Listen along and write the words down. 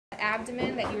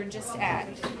abdomen that you were just at.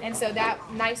 And so that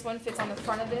nice one fits on the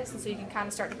front of this, and so you can kind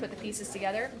of start to put the pieces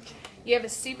together. You have a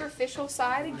superficial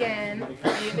side again,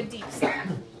 and you have a deep side.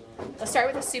 Let's start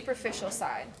with the superficial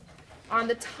side. On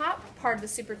the top part of the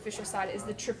superficial side is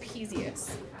the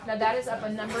trapezius. Now that is up a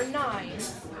number 9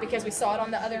 because we saw it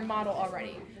on the other model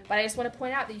already. But I just want to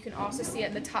point out that you can also see it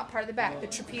in the top part of the back. The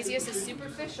trapezius is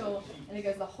superficial, and it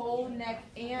goes the whole neck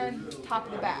and top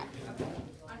of the back.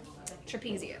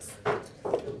 Trapezius.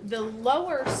 The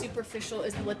lower superficial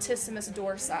is the latissimus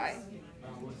dorsi.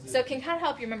 So it can kind of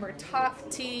help you remember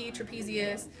top T,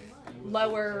 trapezius,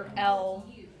 lower L,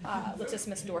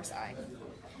 latissimus dorsi.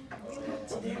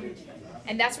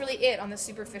 And that's really it on the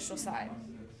superficial side.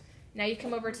 Now you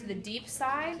come over to the deep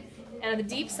side, and on the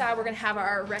deep side we're going to have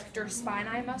our erector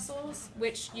spinae muscles,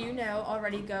 which you know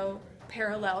already go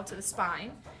parallel to the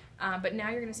spine. But now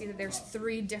you're going to see that there's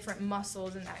 3 different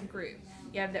muscles in that group.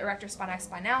 You have the erector spinae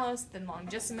spinalis, then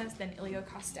longissimus, then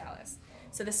iliocostalis.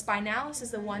 So the spinalis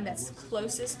is the one that's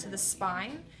closest to the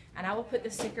spine, and I will put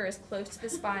the sticker as close to the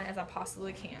spine as I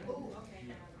possibly can.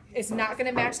 It's not going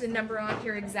to match the number on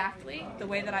here exactly, the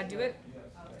way that I do it,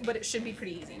 but it should be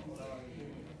pretty easy.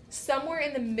 Somewhere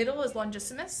in the middle is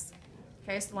longissimus.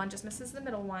 Okay, so longissimus is the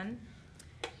middle one.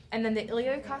 And then the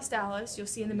iliocostalis, you'll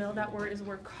see in the middle of that word is the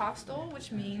word costal,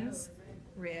 which means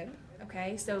rib.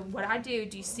 Okay, so what I do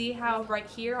you see how right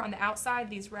here on the outside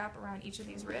these wrap around each of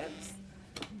these ribs?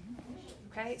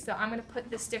 Okay, so I'm going to put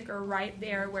the sticker right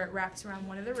there where it wraps around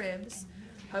one of the ribs,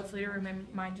 hopefully to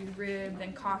remind you rib,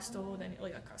 then costal, then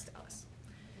iliocostalis.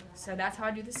 So that's how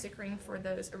I do the stickering for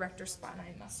those erector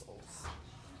spinae muscles.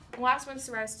 The last one is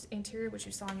serratus anterior, which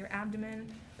you saw in your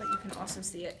abdomen, but you can also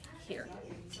see it here.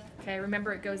 Okay,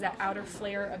 remember it goes that outer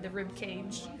flare of the rib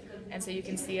cage, and so you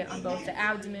can see it on both the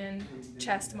abdomen,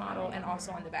 chest model, and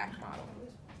also on the back model.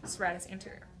 Serratus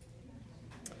anterior.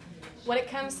 When it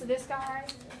comes to this guy,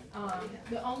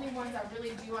 the only ones I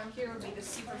really do on here would be the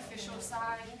superficial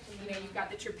side. You know, you've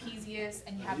got the trapezius,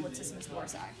 and you have latissimus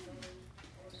dorsi.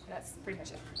 That's pretty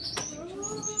much it.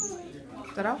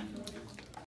 Is that all?